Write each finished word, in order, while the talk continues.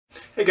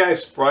Hey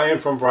guys, Brian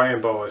from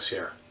Boas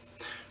here.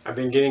 I've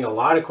been getting a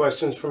lot of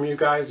questions from you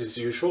guys as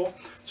usual,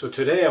 so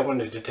today I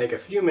wanted to take a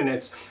few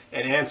minutes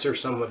and answer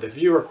some of the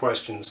viewer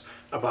questions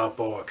about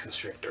boa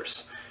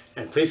constrictors.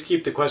 And please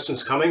keep the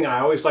questions coming. I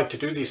always like to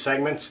do these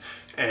segments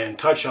and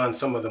touch on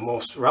some of the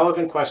most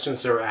relevant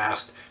questions that are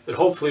asked that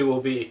hopefully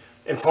will be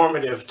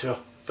informative to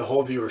the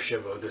whole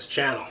viewership of this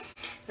channel.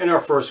 And our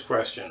first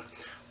question,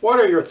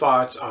 what are your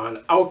thoughts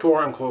on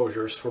outdoor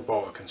enclosures for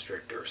boa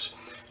constrictors?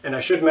 And I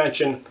should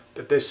mention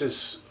that this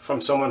is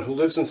from someone who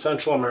lives in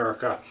Central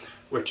America,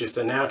 which is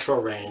the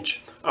natural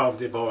range of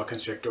the boa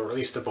constrictor, or at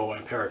least the boa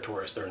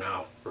imperator as they're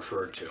now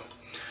referred to.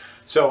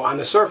 So on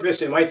the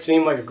surface, it might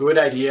seem like a good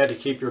idea to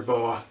keep your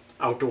boa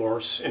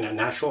outdoors in a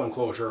natural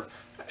enclosure,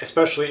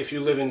 especially if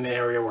you live in an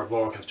area where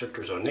boa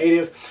constrictors are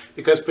native,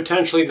 because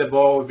potentially the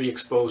boa would be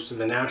exposed to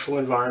the natural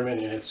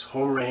environment in its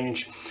home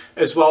range,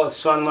 as well as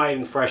sunlight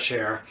and fresh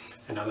air,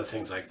 and other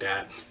things like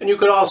that. And you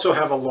could also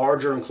have a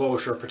larger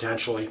enclosure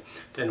potentially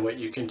than what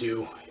you can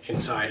do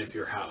inside of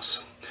your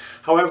house.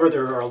 However,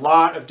 there are a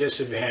lot of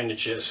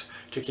disadvantages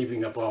to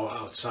keeping a boa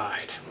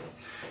outside.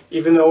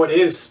 Even though it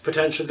is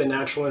potentially the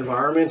natural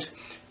environment,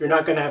 you're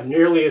not going to have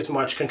nearly as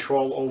much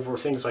control over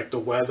things like the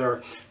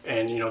weather,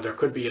 and there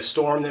could be a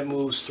storm that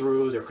moves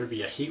through, there could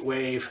be a heat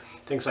wave,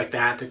 things like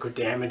that that could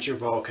damage your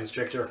boa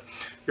constrictor.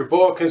 Your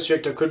boa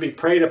constrictor could be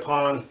preyed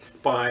upon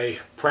by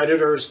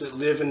predators that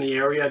live in the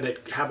area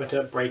that happen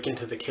to break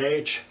into the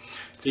cage.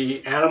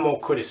 The animal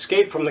could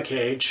escape from the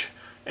cage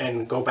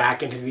and go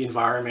back into the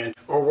environment,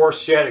 or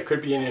worse yet, it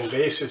could be an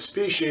invasive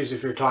species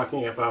if you're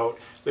talking about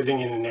living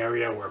in an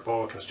area where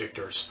boa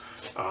constrictors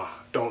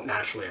don't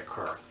naturally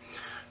occur.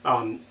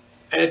 In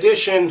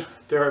addition,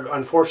 there have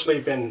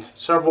unfortunately been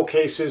several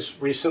cases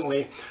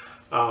recently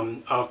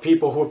of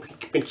people who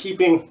have been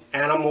keeping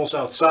animals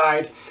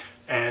outside,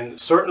 and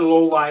certain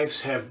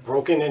lowlifes have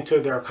broken into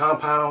their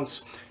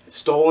compounds,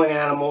 stolen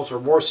animals, or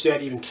worse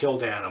yet, even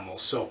killed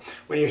animals. So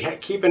when you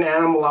keep an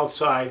animal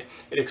outside,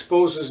 it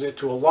exposes it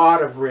to a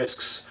lot of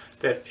risks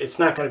that it's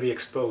not going to be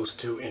exposed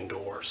to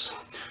indoors.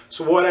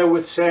 So what I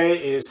would say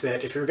is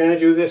that if you're going to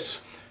do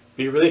this,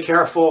 be really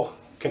careful.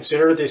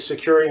 Consider the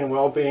security and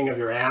well-being of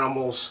your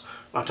animals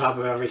on top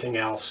of everything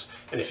else.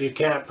 And if you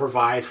can't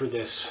provide for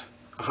this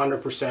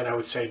 100%, I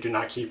would say do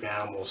not keep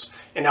animals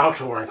in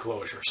outdoor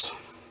enclosures.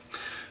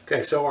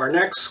 Okay, so our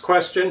next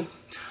question,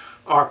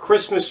 are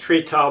Christmas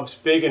tree tubs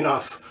big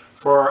enough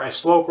for a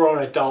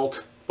slow-grown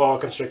adult boa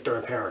constrictor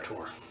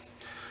imperator?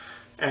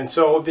 And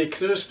so the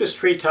Christmas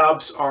tree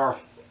tubs are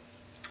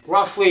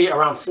roughly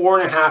around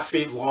 4.5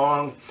 feet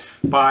long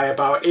by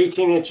about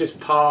 18 inches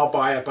tall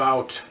by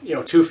about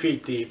 2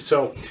 feet deep.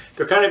 So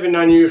they're kind of an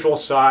unusual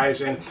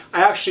size, and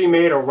I actually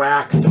made a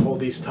rack to hold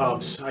these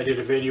tubs. I did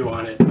a video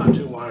on it not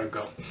too long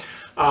ago.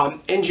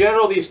 In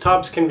general, these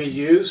tubs can be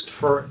used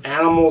for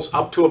animals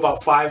up to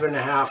about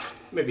 5.5,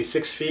 maybe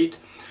 6 feet.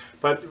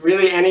 But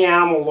really any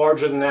animal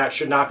larger than that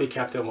should not be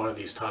kept in one of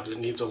these tubs. It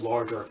needs a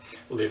larger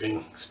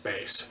living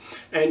space.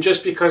 And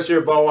just because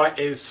your boa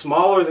is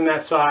smaller than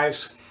that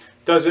size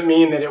doesn't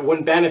mean that it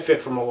wouldn't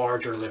benefit from a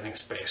larger living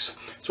space.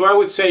 So I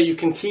would say you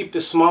can keep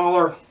the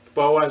smaller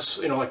boas,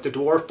 like the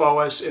dwarf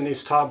boas in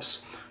these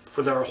tubs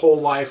for their whole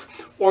life,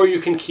 or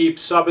you can keep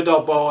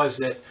subadult boas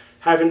that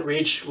haven't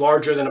reached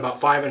larger than about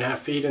 5.5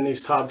 feet in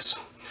these tubs.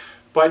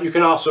 But you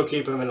can also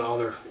keep them in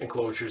other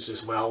enclosures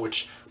as well,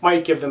 which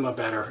might give them a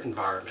better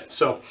environment.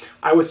 So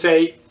I would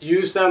say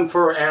use them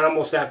for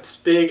animals that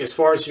big. As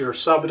far as your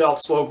subadult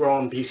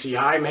slow-grown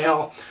BCI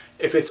male,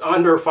 if it's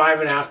under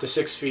 5.5 to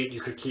 6 feet,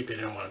 you could keep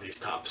it in one of these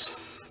tubs.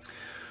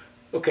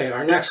 Okay,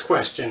 our next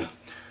question.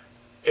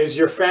 Is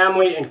your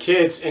family and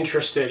kids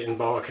interested in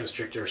boa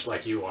constrictors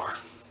like you are?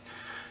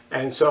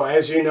 And so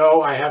as you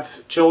know, I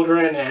have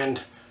children,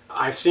 and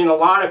I've seen a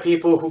lot of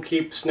people who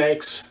keep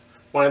snakes.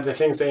 One of the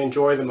things they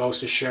enjoy the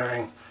most is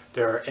sharing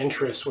their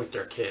interests with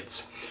their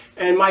kids.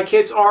 And my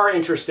kids are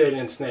interested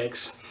in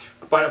snakes,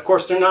 but of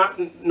course they're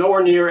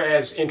nowhere near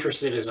as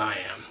interested as I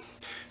am.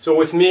 So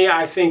with me,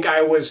 I think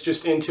I was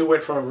just into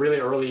it from a really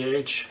early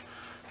age.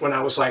 When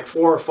I was like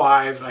 4 or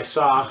 5, I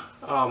saw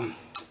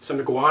some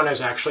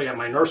iguanas actually at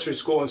my nursery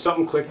school, and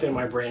something clicked in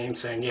my brain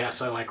saying,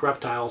 yes, I like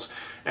reptiles,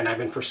 and I've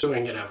been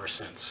pursuing it ever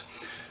since.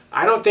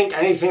 I don't think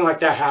anything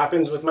like that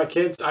happens with my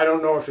kids. I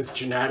don't know if it's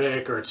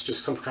genetic or it's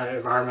just some kind of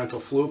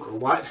environmental fluke or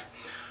what.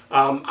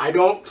 I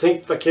don't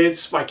think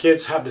my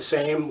kids have the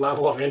same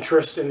level of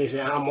interest in these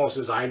animals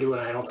as I do,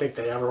 and I don't think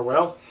they ever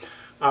will.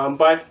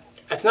 But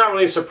it's not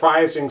really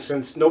surprising,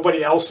 since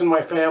nobody else in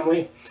my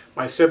family,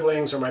 my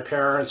siblings or my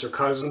parents or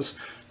cousins,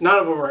 none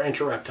of them are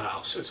into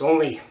reptiles.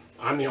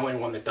 I'm the only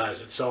one that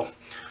does it. So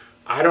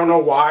I don't know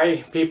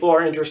why people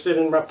are interested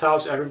in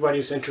reptiles.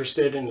 Everybody's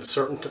interested in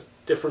certain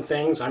different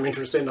things. I'm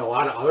interested in a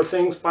lot of other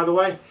things, by the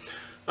way.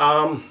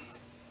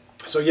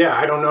 So yeah,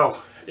 I don't know.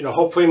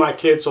 Hopefully my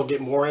kids will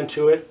get more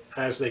into it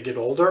as they get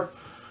older,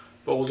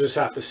 but we'll just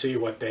have to see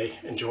what they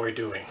enjoy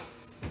doing.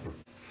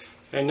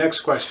 And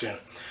next question.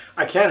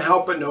 I can't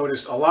help but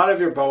notice a lot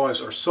of your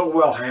boas are so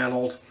well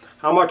handled.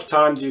 How much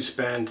time do you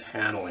spend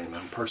handling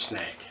them per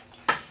snake?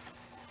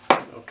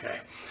 Okay.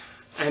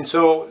 And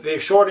so the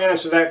short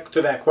answer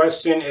to that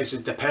question is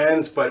it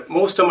depends, but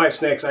most of my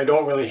snakes I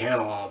don't really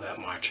handle all that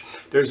much.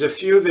 There's a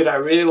few that I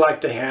really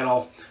like to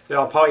handle that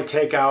I'll probably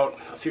take out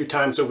a few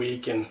times a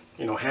week and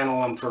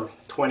handle them for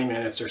 20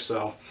 minutes or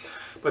so.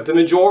 But the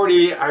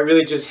majority I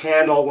really just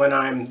handle when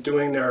I'm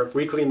doing their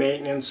weekly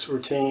maintenance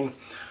routine.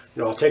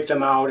 I'll take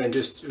them out and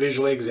just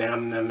visually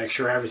examine them, make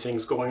sure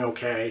everything's going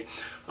okay,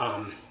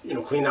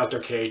 clean out their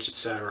cage,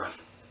 etc.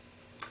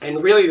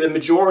 And really the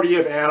majority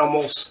of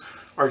animals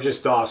are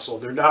just docile.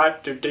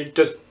 They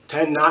just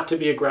tend not to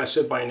be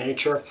aggressive by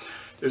nature.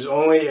 There's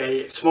only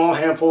a small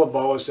handful of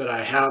boas that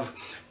I have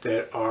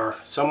that are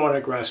somewhat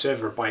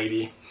aggressive or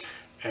bitey,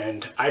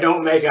 and I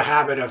don't make a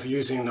habit of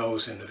using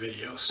those in the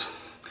videos.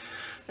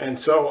 And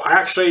so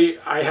actually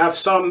I have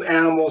some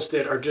animals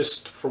that are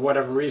just, for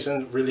whatever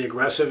reason, really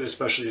aggressive,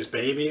 especially as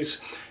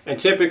babies, and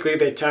typically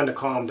they tend to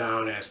calm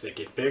down as they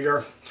get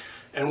bigger.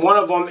 And one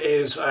of them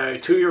is a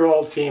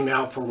 2-year-old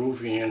female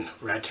Peruvian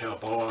red-tailed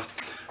boa.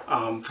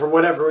 For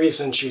whatever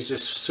reason, she's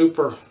just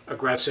super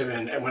aggressive,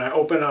 and when I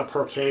open up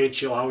her cage,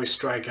 she'll always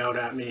strike out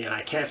at me, and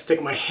I can't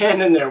stick my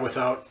hand in there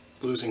without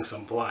losing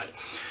some blood.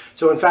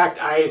 So in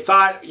fact, I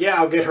thought, yeah,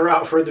 I'll get her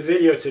out for the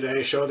video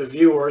today, show the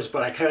viewers,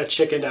 but I kind of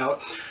chickened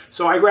out.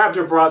 So I grabbed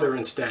her brother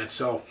instead.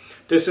 So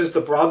this is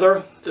the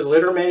brother, the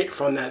litter mate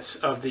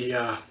of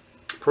the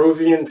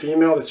Peruvian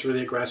female that's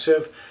really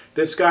aggressive.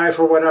 This guy,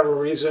 for whatever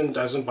reason,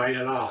 doesn't bite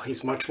at all.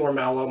 He's much more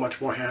mellow, much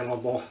more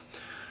handleable.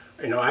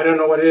 I don't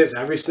know what it is.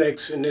 Every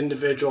snake's an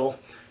individual,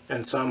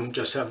 and some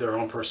just have their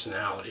own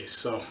personalities.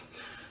 So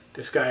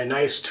this guy, a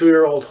nice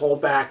 2-year-old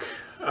holdback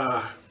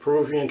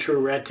Peruvian true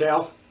red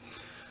tail.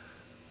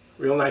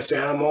 Real nice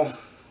animal,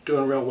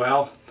 doing real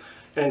well.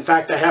 And in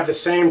fact, I have the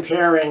same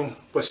pairing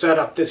was set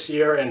up this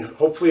year, and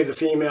hopefully the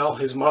female,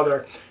 his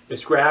mother,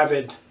 is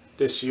gravid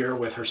this year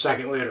with her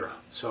second litter.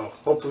 So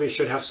hopefully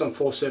should have some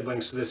full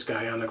siblings to this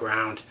guy on the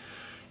ground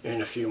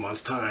in a few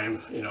months'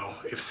 time,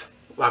 if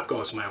luck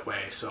goes my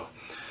way. So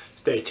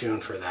stay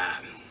tuned for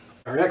that.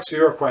 Our next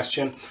viewer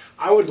question,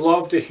 I would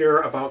love to hear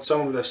about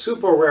some of the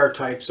super rare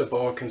types of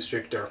boa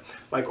constrictor,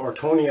 like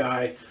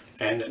Ortonii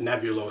and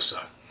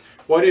Nebulosa.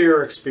 What are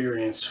your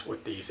experience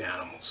with these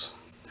animals?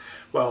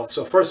 Well,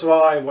 so first of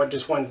all, I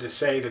just wanted to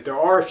say that there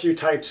are a few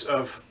types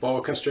of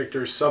boa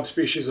constrictors,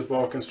 subspecies of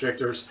boa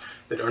constrictors,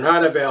 that are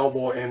not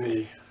available in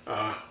the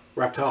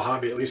reptile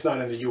hobby, at least not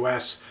in the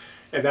US,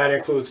 and that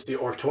includes the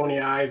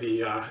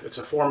Ortonii, it's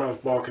a form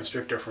of boa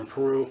constrictor from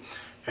Peru,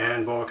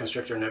 and boa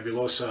constrictor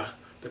nebulosa,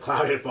 the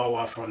clouded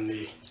boa from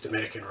the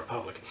Dominican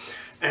Republic.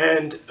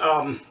 And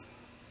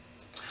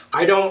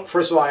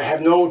first of all, I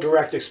have no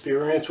direct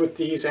experience with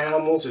these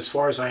animals. As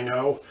far as I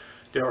know,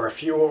 there are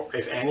few,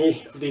 if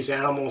any, of these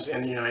animals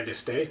in the United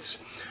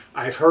States.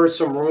 I've heard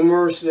some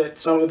rumors that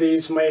some of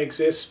these may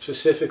exist,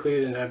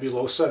 specifically the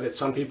nebulosa, that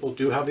some people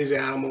do have these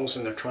animals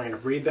and they're trying to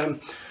breed them.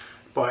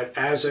 But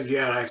as of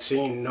yet, I've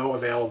seen no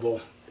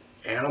available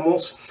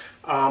animals.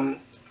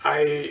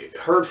 I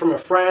heard from a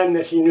friend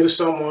that he knew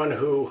someone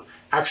who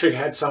actually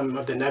had some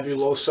of the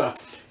nebulosa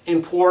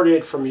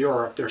imported from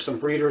Europe. There's some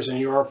breeders in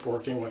Europe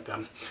working with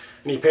them.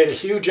 And he paid a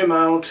huge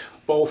amount,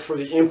 both for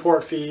the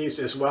import fees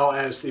as well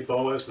as the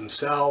boas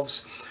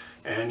themselves,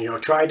 and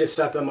tried to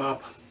set them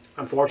up.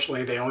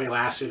 Unfortunately, they only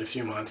lasted a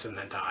few months and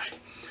then died.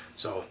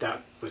 So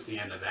that was the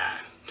end of that.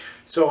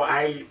 So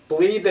I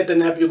believe that the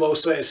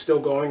nebulosa is still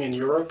going in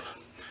Europe.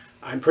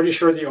 I'm pretty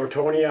sure the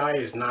Ortonii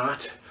is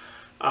not.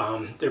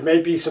 There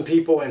may be some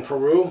people in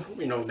Peru,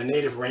 the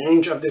native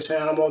range of this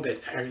animal,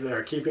 that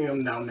are keeping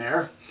them down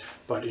there.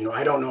 But,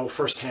 I don't know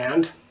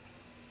firsthand.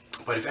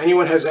 But if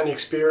anyone has any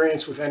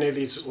experience with any of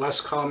these less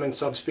common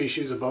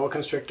subspecies of boa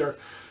constrictor,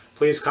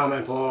 please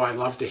comment below. I'd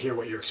love to hear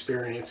what your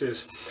experience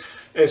is.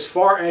 As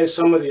far as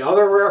some of the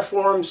other rare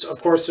forms,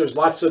 of course, there's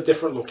lots of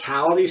different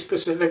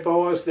locality-specific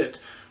boas that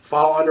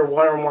fall under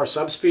one or more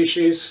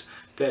subspecies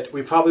that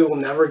we probably will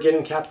never get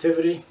in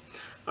captivity.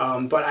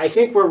 But I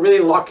think we're really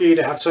lucky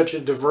to have such a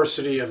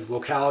diversity of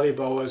locality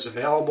boas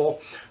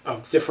available,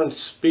 of different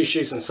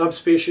species and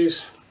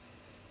subspecies.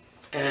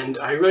 And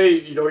I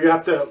really, you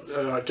have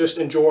to just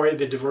enjoy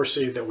the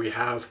diversity that we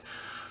have.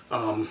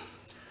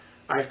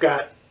 I've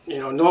got,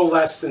 no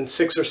less than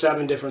 6 or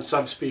 7 different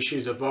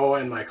subspecies of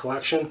boa in my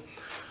collection.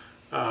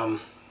 And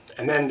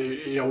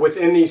then,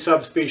 within these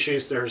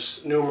subspecies,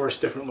 there's numerous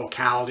different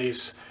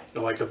localities.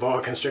 Like the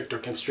boa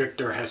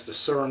constrictor has the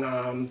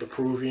Suriname, the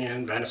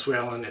Peruvian,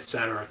 Venezuelan,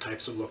 etc.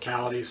 types of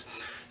localities.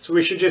 So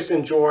we should just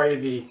enjoy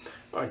the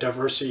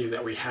diversity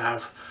that we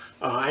have.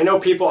 I know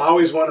people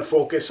always want to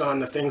focus on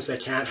the things they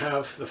can't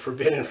have, the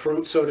forbidden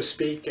fruit, so to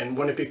speak, and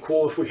wouldn't it be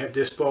cool if we had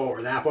this boa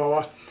or that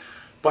boa?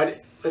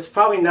 But it's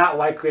probably not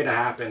likely to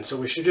happen, so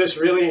we should just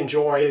really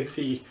enjoy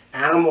the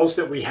animals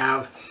that we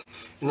have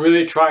and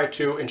really try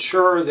to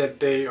ensure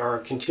that they are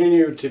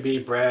continued to be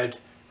bred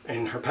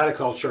in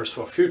herpetocultures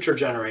so future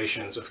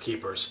generations of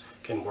keepers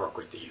can work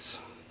with these.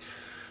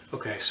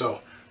 Okay,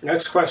 so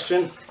next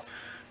question.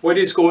 What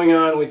is going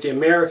on with the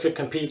America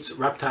Competes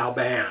reptile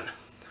ban?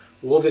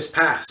 Will this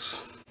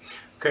pass?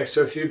 Okay,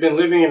 so if you've been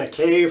living in a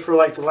cave for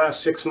like the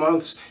last 6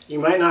 months, you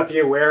might not be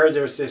aware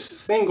there's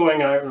this thing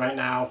going on right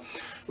now,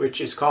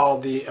 which is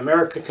called the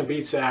America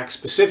Competes Act,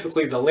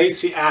 specifically the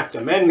Lacey Act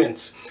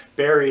amendments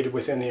buried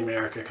within the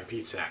America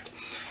Competes Act.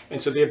 And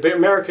so the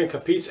American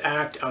Competes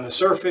Act on the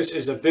surface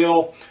is a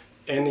bill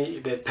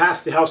that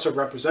passed the House of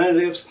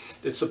Representatives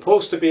that's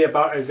supposed to be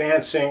about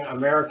advancing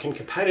American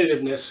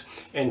competitiveness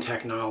in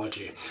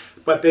technology.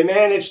 But they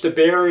managed to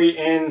bury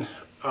in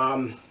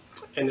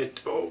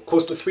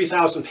close to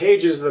 3,000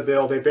 pages of the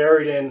bill, they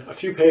buried in a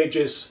few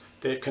pages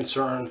that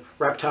concern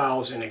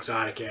reptiles and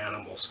exotic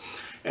animals.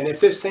 And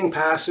if this thing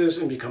passes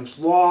and becomes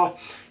law,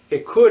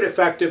 it could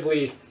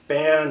effectively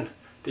ban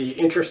the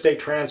interstate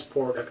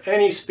transport of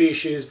any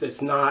species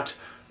that's not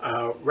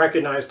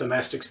recognized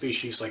domestic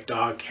species like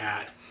dog,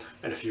 cat,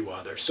 and a few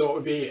others. So it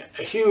would be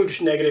a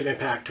huge negative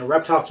impact to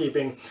reptile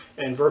keeping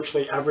and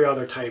virtually every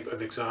other type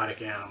of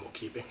exotic animal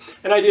keeping.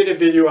 And I did a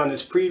video on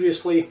this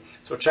previously,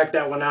 so check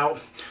that one out.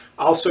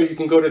 Also, you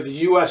can go to the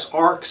US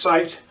ARC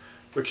site,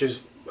 which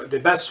is the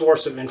best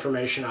source of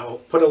information. I'll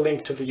put a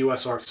link to the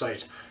US ARC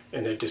site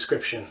in the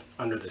description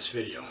under this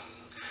video.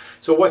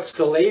 So what's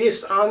the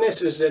latest on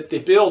this is that the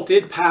bill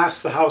did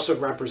pass the House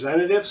of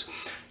Representatives,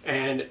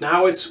 and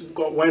now it's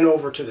went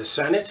over to the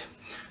Senate.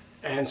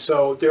 And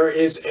so there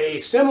is a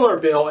similar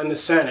bill in the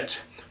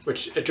Senate,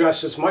 which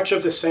addresses much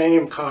of the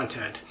same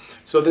content.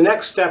 So the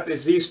next step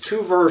is these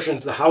two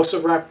versions, the House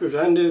of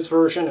Representatives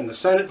version and the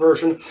Senate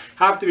version,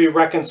 have to be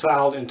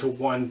reconciled into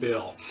one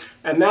bill.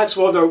 And that's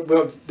where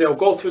they'll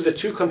go through the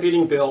two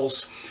competing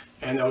bills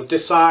and they'll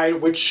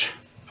decide which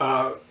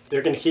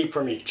they're going to keep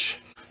from each.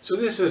 So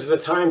this is the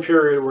time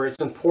period where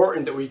it's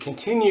important that we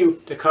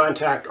continue to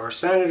contact our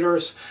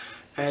senators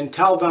and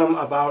tell them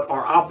about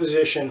our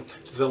opposition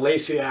to the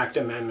Lacey Act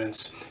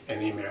amendments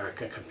and the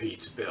America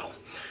Competes bill.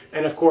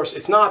 And of course,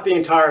 it's not the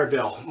entire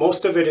bill.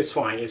 Most of it is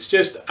fine. It's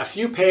just a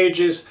few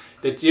pages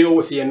that deal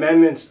with the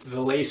amendments to the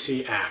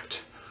Lacey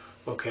Act.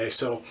 Okay,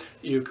 so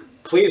you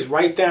please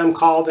write them,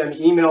 call them,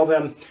 email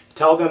them,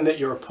 tell them that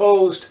you're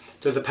opposed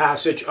to the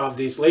passage of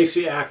these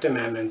Lacey Act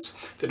amendments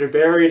that are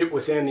buried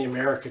within the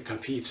America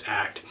Competes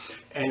Act.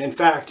 And in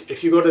fact,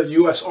 if you go to the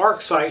US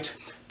ARC site,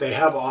 they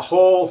have a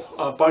whole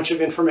bunch of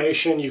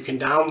information. You can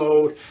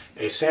download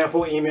a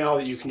sample email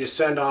that you can just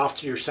send off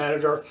to your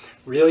senator.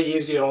 Really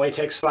easy, it only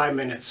takes 5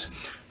 minutes.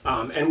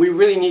 And we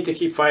really need to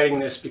keep fighting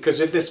this, because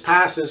if this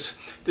passes,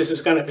 this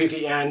is going to be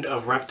the end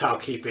of reptile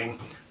keeping,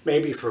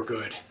 maybe for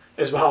good,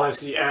 as well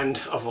as the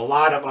end of a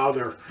lot of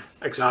other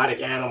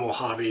exotic animal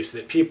hobbies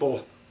that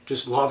people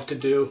just love to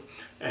do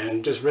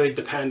and just really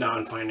depend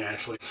on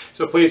financially.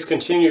 So please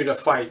continue to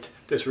fight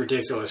this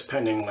ridiculous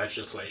pending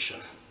legislation.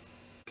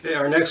 Okay,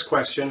 our next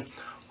question.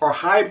 Are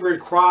hybrid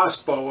cross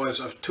boas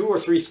of 2 or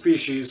 3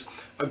 species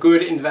a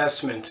good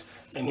investment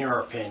in your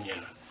opinion?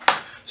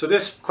 So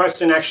this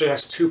question actually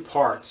has 2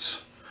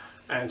 parts.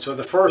 And so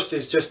the first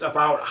is just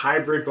about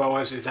hybrid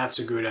boas, if that's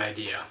a good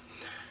idea.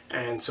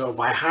 And so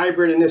by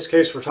hybrid in this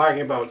case, we're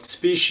talking about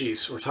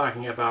species. We're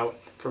talking about,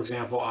 for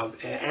example, an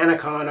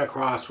anaconda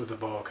crossed with a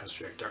boa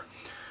constrictor.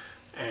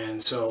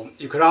 And so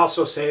you could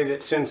also say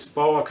that since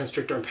boa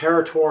constrictor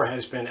imperator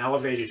has been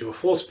elevated to a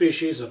full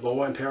species, a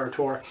boa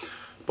imperator,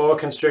 boa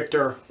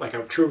constrictor, like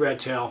a true red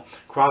tail,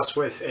 crossed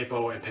with a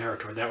boa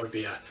imperator, that would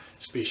be a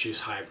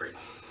species hybrid.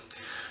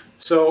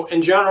 So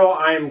in general,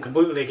 I am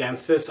completely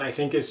against this. I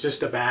think it's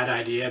just a bad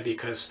idea,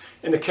 because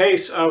in the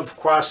case of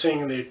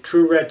crossing the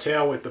true red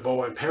tail with the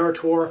boa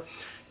imperator,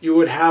 you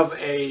would have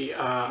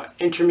a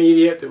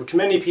intermediate, which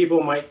many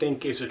people might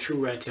think is a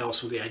true red tail,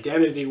 so the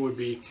identity would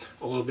be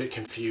a little bit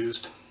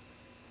confused.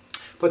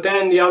 But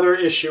then the other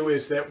issue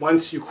is that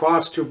once you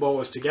cross 2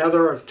 boas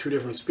together of 2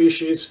 different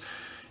species,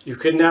 you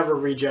could never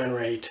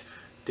regenerate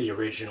the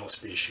original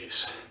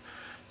species.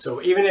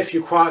 So even if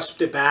you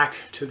crossed it back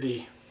to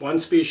the one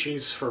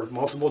species for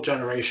multiple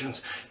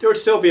generations, there would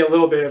still be a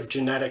little bit of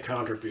genetic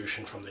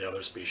contribution from the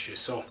other species.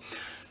 So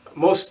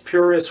most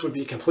purists would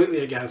be completely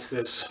against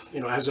this. You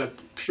know, as a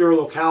pure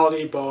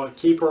locality boa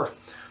keeper,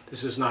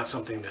 this is not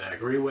something that I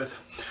agree with.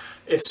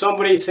 If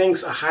somebody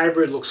thinks a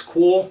hybrid looks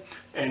cool,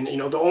 and you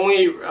know, the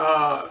only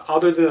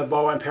other than the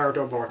boa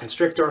imperator, boa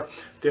constrictor,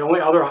 the only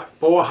other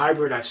boa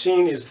hybrid I've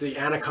seen is the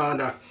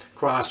anaconda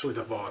crossed with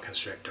a boa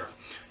constrictor.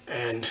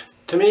 And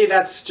to me,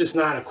 that's just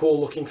not a cool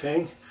looking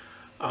thing.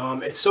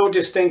 It's so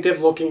distinctive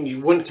looking, you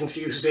wouldn't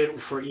confuse it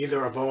for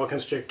either a boa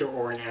constrictor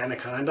or an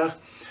anaconda.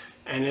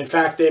 And in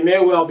fact, they may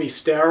well be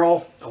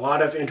sterile. A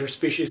lot of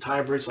interspecies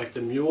hybrids, like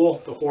the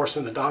mule, the horse,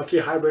 and the donkey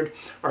hybrid,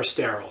 are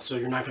sterile, so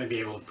you're not going to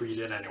be able to breed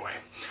it anyway.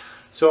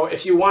 So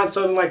if you want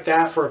something like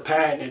that for a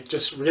pet and it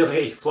just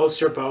really floats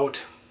your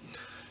boat,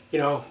 you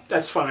know,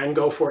 that's fine.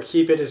 Go for it.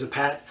 Keep it as a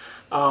pet.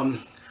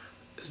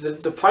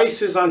 The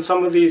prices on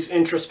some of these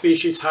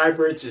interspecies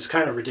hybrids is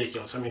kind of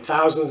ridiculous. I mean,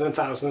 thousands and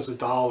thousands of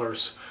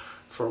dollars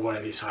for one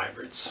of these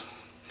hybrids.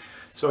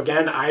 So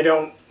again,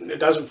 it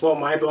doesn't float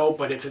my boat,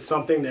 but if it's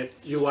something that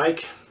you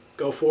like,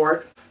 go for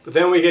it. But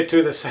then we get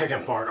to the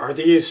second part. Are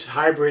these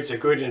hybrids a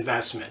good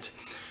investment?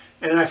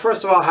 And I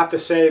first of all have to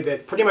say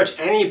that pretty much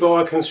any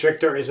boa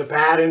constrictor is a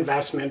bad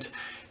investment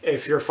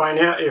if your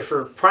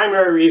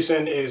primary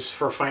reason is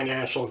for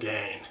financial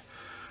gain.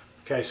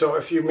 Okay, so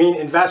if you mean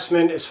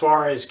investment as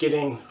far as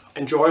getting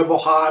enjoyable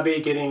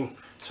hobby, getting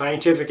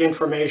scientific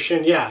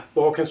information, yeah,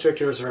 boa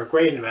constrictors are a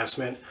great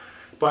investment.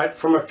 But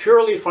from a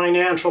purely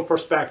financial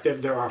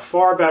perspective, there are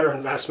far better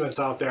investments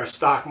out there: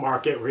 stock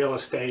market, real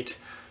estate,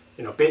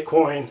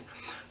 Bitcoin.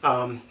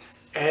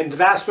 And the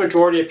vast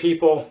majority of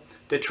people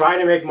that try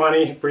to make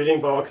money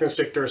breeding boa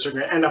constrictors are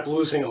going to end up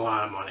losing a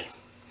lot of money.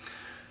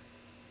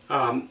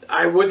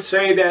 I would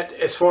say that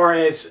as far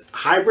as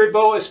hybrid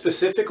boas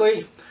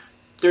specifically,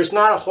 there's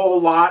not a whole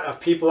lot of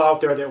people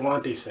out there that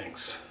want these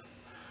things.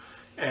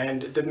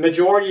 And the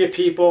majority of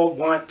people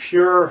want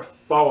pure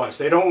boas.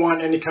 They don't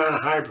want any kind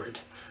of hybrid.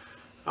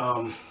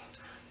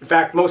 In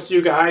fact, most of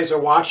you guys are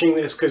watching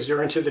this because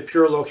you're into the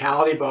pure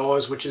locality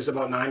boas, which is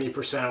about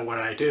 90% of what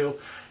I do.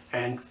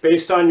 And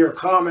based on your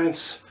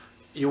comments,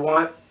 you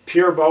want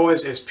pure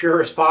boas as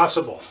pure as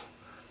possible.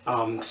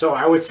 So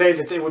I would say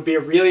that it would be a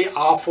really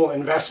awful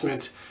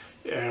investment,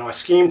 a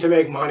scheme to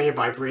make money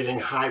by breeding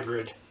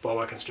hybrid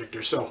boa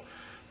constrictors. So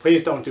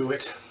please don't do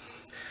it.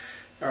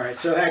 All right,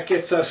 so that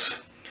gets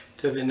us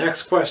to the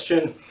next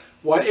question.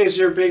 What is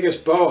your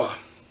biggest boa?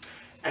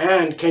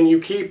 And can you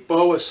keep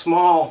boas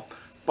small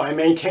by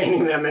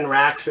maintaining them in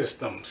rack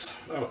systems?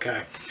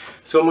 Okay,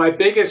 so my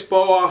biggest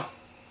boa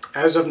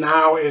as of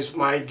now is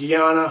my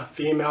Guyana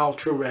female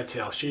true red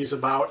tail. She's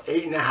about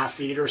 8.5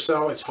 feet or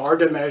so. It's hard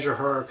to measure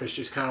her because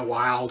she's kind of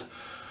wild,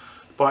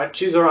 but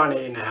she's around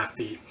 8.5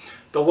 feet.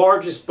 The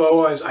largest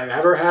boas I've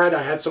ever had,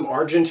 I had some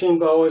Argentine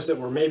boas that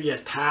were maybe a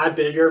tad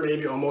bigger,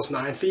 maybe almost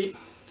 9 feet.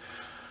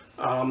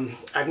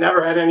 I've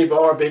never had any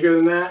boa bigger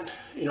than that.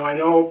 I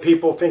know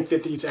people think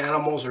that these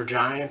animals are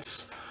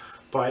giants,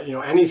 but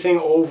anything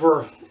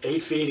over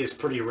 8 feet is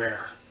pretty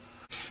rare.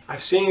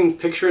 I've seen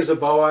pictures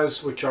of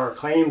boas which are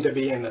claimed to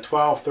be in the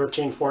 12,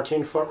 13,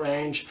 14 foot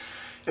range,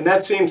 and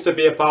that seems to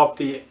be about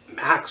the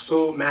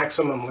absolute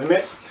maximum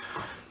limit.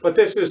 But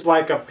this is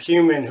like a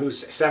human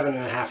who's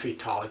 7.5 feet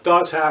tall. It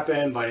does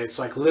happen, but it's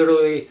like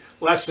literally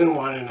less than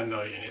 1 in a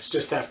million. It's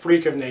just that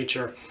freak of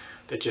nature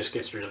that just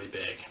gets really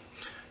big.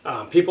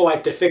 People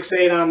like to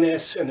fixate on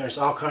this, and there's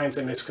all kinds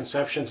of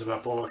misconceptions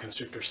about boa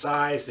constrictor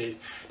size. There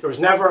was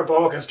never a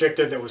boa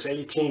constrictor that was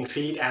 18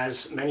 feet,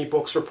 as many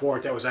books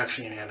report. That was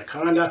actually an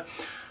anaconda.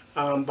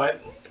 But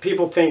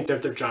people think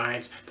that they're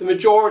giants. The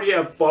majority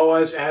of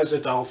boas as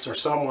adults are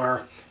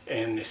somewhere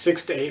in the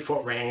 6 to 8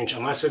 foot range,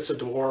 unless it's a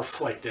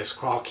dwarf like this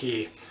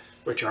Kralki,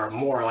 which are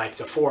more like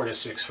the 4 to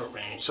 6 foot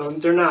range. So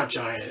they're not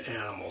giant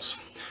animals.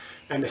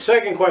 And the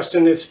second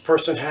question this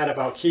person had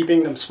about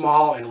keeping them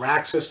small in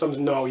rack systems,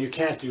 no, you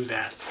can't do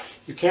that.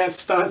 You can't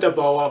stunt a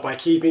boa by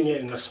keeping it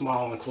in a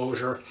small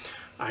enclosure.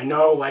 I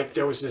know, like,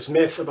 there was this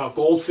myth about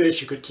goldfish.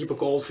 You could keep a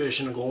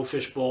goldfish in a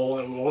goldfish bowl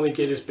and it will only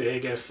get as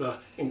big as the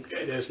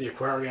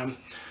aquarium.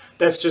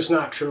 That's just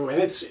not true.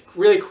 And it's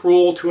really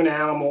cruel to an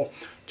animal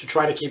to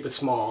try to keep it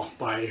small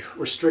by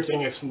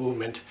restricting its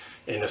movement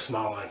in a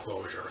small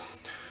enclosure.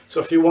 So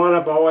if you want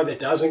a boa that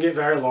doesn't get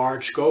very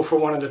large, go for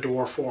one of the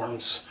dwarf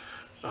forms.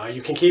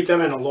 You can keep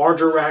them in a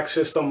larger rack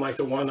system like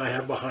the one I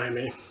have behind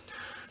me.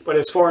 But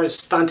as far as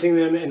stunting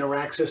them in a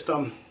rack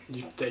system,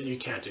 you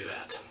can't do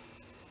that.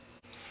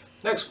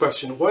 Next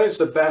question, what is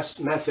the best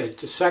method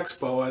to sex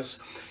boas?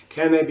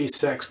 Can they be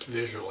sexed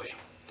visually?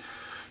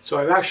 So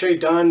I've actually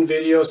done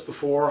videos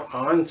before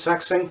on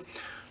sexing,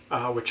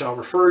 which I'll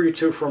refer you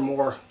to for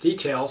more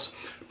details.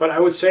 But I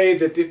would say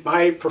that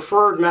my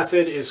preferred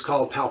method is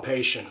called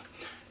palpation.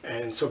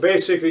 And so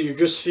basically you're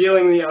just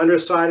feeling the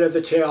underside of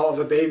the tail of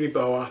a baby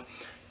boa,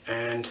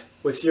 and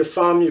with your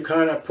thumb you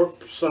kind of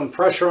put some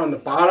pressure on the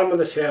bottom of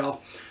the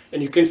tail,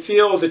 and you can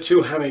feel the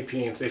two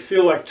hemipenes. They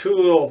feel like two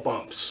little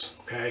bumps,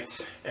 okay?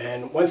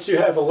 And once you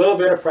have a little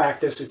bit of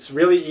practice, it's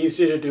really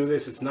easy to do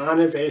this. It's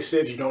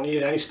non-invasive. You don't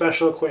need any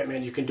special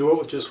equipment. You can do it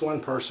with just one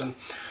person.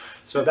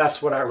 So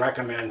that's what I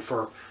recommend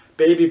for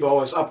baby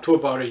boas up to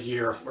about a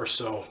year or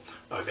so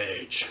of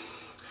age.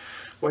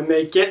 When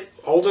they get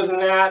older than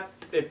that,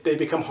 they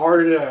become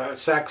harder to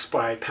sex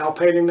by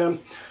palpating them.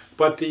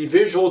 But the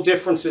visual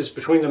differences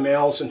between the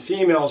males and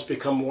females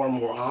become more and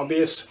more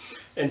obvious.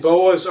 And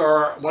boas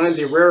are one of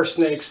the rare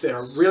snakes that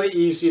are really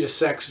easy to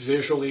sex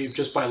visually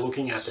just by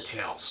looking at the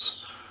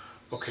tails.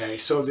 Okay,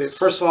 so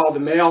first of all, the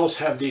males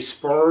have these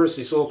spurs,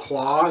 these little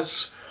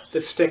claws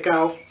that stick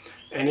out.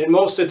 And in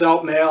most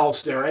adult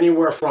males, they're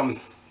anywhere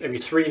from maybe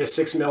 3 to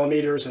 6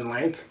 millimeters in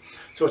length.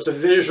 So it's a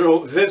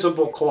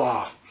visible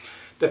claw.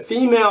 The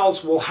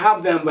females will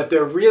have them, but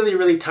they're really,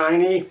 really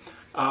tiny.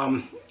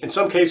 In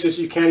some cases,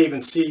 you can't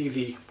even see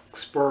the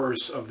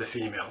spurs of the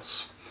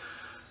females.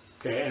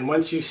 Okay, and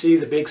once you see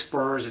the big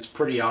spurs, it's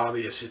pretty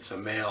obvious it's a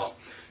male.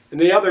 And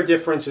the other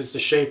difference is the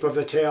shape of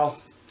the tail.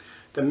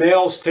 The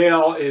male's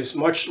tail is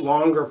much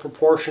longer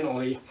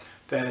proportionally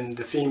than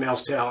the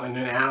female's tail in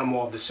an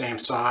animal of the same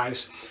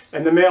size.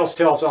 And the male's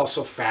tail is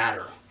also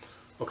fatter.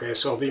 Okay,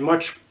 so it'll be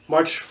much,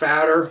 much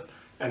fatter.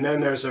 And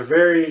then there's a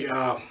very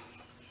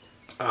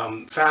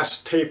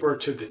fast taper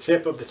to the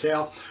tip of the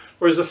tail.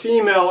 Whereas the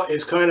female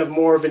is kind of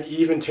more of an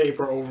even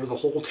taper over the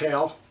whole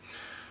tail.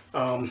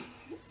 kind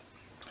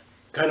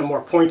of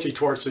more pointy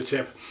towards the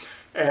tip.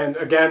 And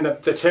again,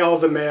 the tail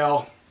of the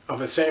male of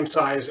the same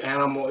size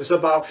animal is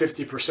about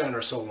 50%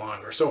 or so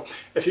longer. So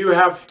if you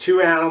have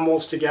two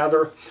animals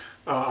together,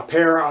 a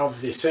pair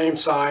of the same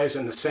size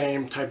and the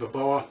same type of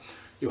boa,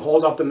 you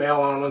hold up the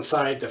male on one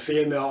side, the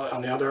female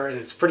on the other, and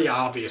it's pretty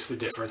obvious the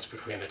difference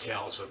between the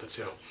tails of the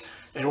two.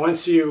 And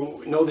once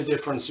you know the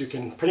difference, you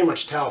can pretty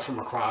much tell from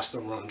across the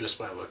room just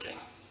by looking.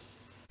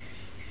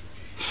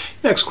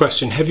 Next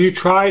question, have you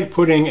tried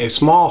putting a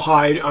small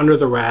hide under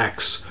the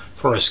racks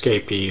for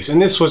escapees?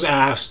 And this was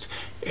asked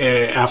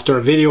after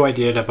a video I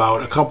did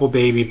about a couple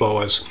baby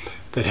boas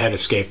that had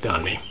escaped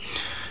on me.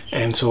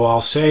 And so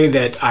I'll say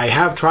that I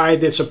have tried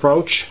this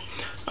approach.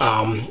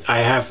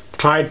 I have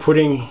tried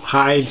putting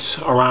hides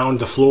around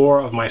the floor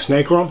of my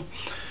snake room,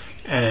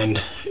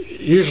 and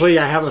usually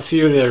I have a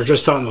few that are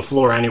just on the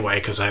floor anyway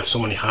because I have so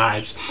many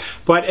hides.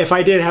 But if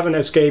I did have an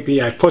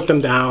escapee, I put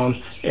them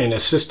down in a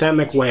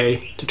systemic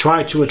way to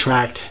try to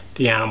attract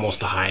the animals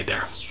to hide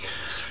there.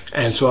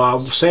 And so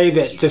I'll say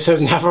that this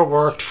has never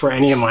worked for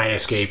any of my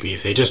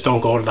escapees. They just don't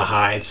go to the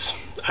hides.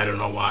 I don't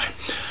know why.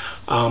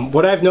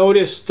 What I've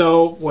noticed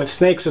though when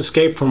snakes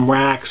escape from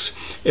racks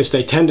is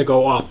they tend to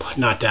go up,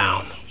 not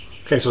down.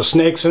 Okay, so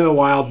snakes in the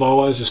wild,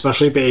 boas,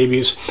 especially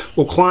babies,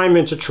 will climb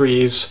into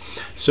trees,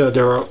 so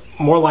they're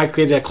more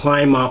likely to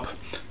climb up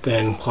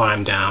than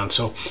climb down.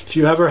 So if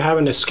you ever have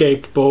an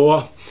escaped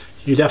boa,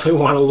 you definitely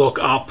want to look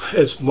up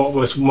as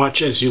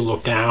much as you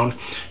look down,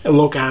 and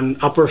look on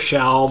upper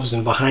shelves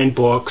and behind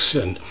books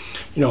and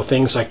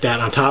things like that,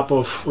 on top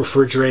of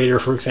refrigerator,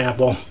 for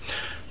example.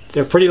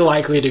 They're pretty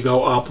likely to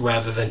go up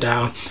rather than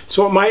down.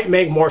 So it might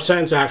make more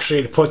sense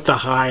actually to put the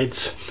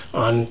hides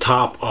on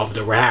top of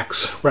the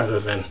racks rather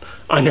than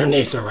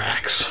underneath the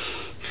racks.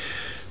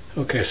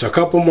 Okay, so a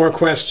couple more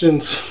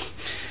questions.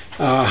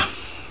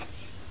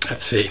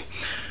 Let's see.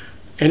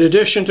 In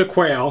addition to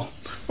quail,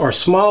 are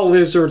small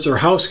lizards or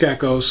house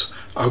geckos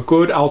a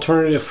good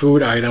alternative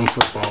food item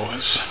for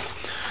boas?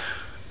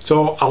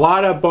 So a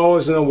lot of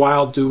boas in the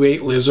wild do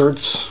eat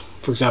lizards,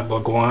 for example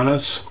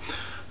iguanas.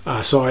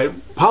 So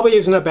it probably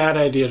isn't a bad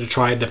idea to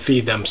try to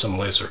feed them some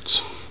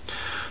lizards.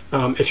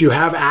 If you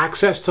have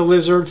access to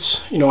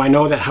lizards, I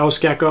know that house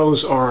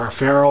geckos are a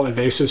feral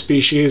invasive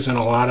species in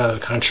a lot of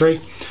the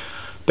country.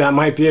 That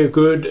might be a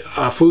good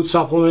food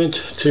supplement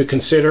to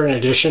consider in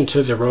addition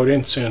to the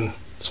rodents and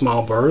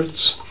small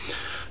birds.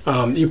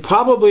 You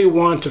probably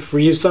want to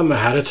freeze them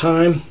ahead of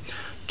time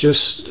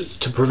just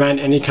to prevent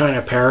any kind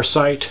of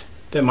parasite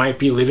that might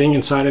be living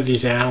inside of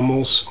these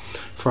animals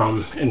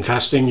from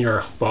infesting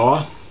your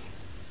boa.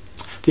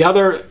 The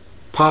other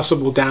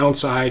possible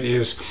downside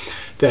is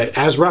that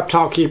as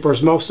reptile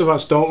keepers, most of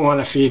us don't want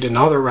to feed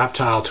another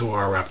reptile to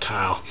our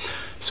reptile.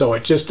 So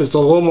it just is a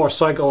little more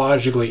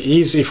psychologically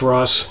easy for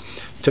us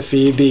to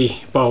feed the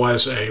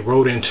boas a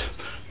rodent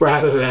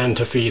rather than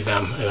to feed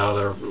them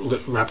another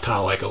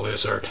reptile like a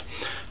lizard.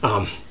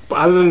 But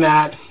other than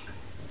that,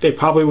 they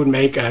probably would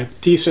make a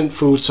decent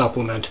food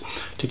supplement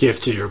to give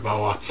to your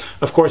boa.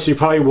 Of course, you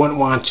probably wouldn't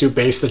want to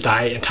base the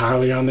diet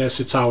entirely on this.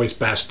 It's always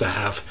best to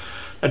have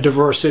a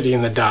diversity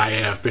in the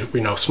diet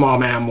of small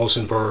mammals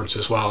and birds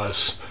as well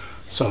as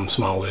some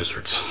small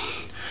lizards.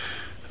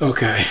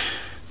 Okay,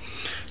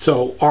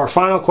 so our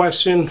final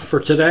question for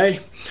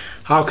today: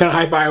 how can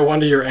I buy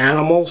one of your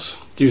animals?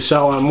 Do you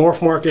sell on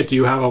Morph Market? Do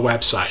you have a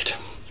website?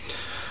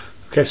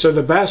 Okay, so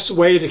the best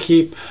way to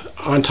keep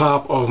on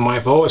top of my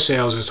boa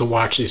sales is to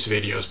watch these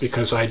videos,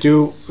 because I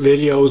do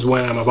videos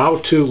when I'm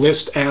about to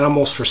list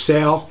animals for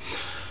sale.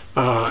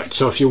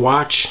 So if you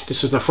watch,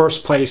 this is the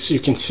first place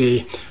you can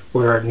see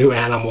where new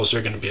animals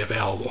are going to be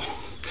available.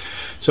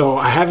 So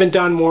I haven't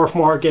done Morph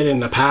Market in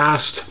the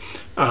past.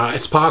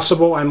 It's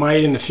possible I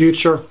might in the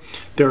future.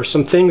 There are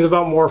some things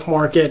about Morph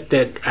Market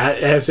that,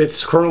 as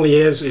it currently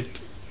is, it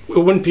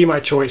wouldn't be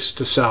my choice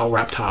to sell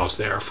reptiles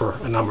there for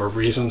a number of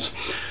reasons.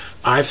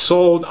 I've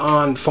sold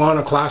on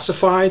fauna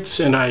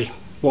classifieds, and I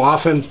will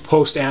often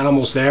post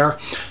animals there.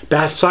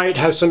 That site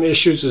has some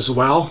issues as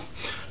well.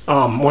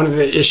 One of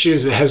the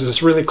issues, it has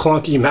this really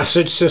clunky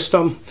message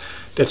system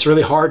that's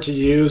really hard to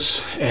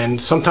use,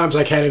 and sometimes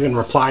I can't even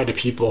reply to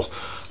people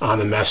on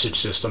the message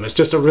system. It's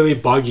just a really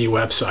buggy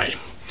website.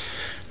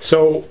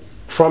 So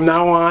from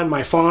now on,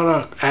 my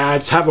fauna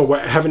ads have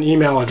an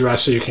email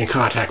address so you can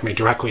contact me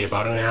directly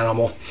about an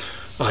animal,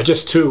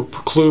 just to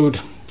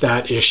preclude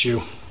that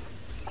issue.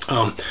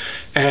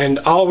 And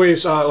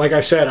always, like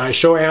I said, I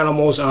show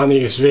animals on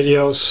these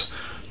videos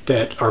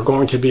that are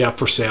going to be up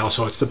for sale,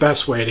 so it's the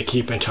best way to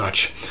keep in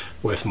touch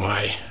with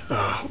my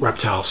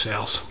reptile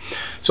sales.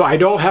 So I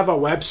don't have a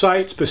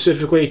website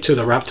specifically to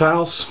the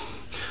reptiles.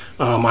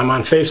 I'm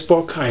on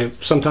Facebook. I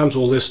sometimes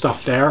will list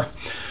stuff there.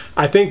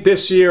 I think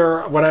this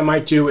year what I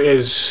might do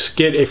is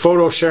get a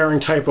photo sharing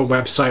type of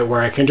website where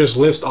I can just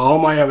list all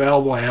my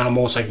available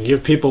animals. I can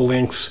give people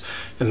links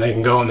and they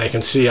can go and they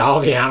can see all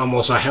the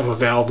animals I have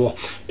available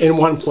in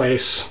one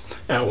place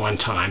at one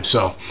time.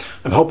 So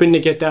I'm hoping to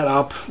get that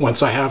up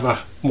once I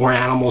have more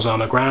animals on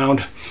the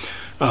ground.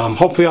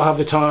 Hopefully I'll have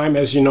the time.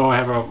 As you know, I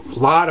have a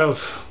lot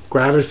of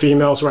gravid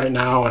females right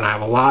now, and I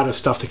have a lot of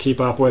stuff to keep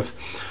up with.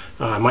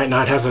 I might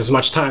not have as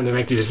much time to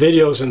make these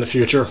videos in the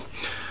future,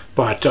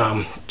 but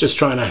just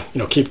trying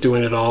to keep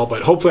doing it all.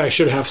 But hopefully I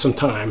should have some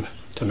time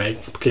to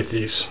get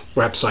these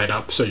website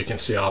up so you can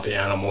see all the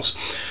animals.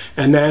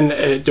 And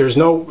then there's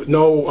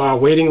no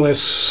waiting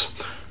lists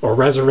or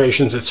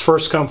reservations. It's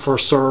first come,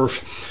 first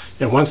serve.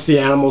 And once the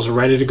animals are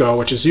ready to go,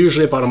 which is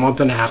usually about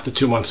 1.5 to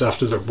 2 months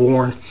after they're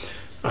born,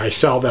 I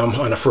sell them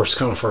on a first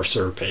come, first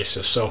serve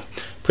basis. So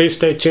please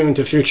stay tuned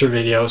to future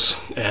videos,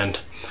 and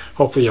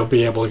hopefully you'll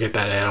be able to get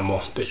that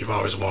animal that you've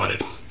always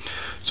wanted.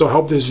 So I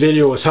hope this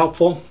video was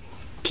helpful.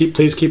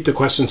 Please keep the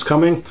questions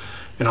coming,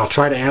 and I'll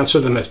try to answer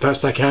them as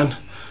best I can.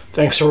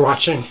 Thanks for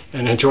watching,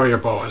 and enjoy your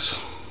boas.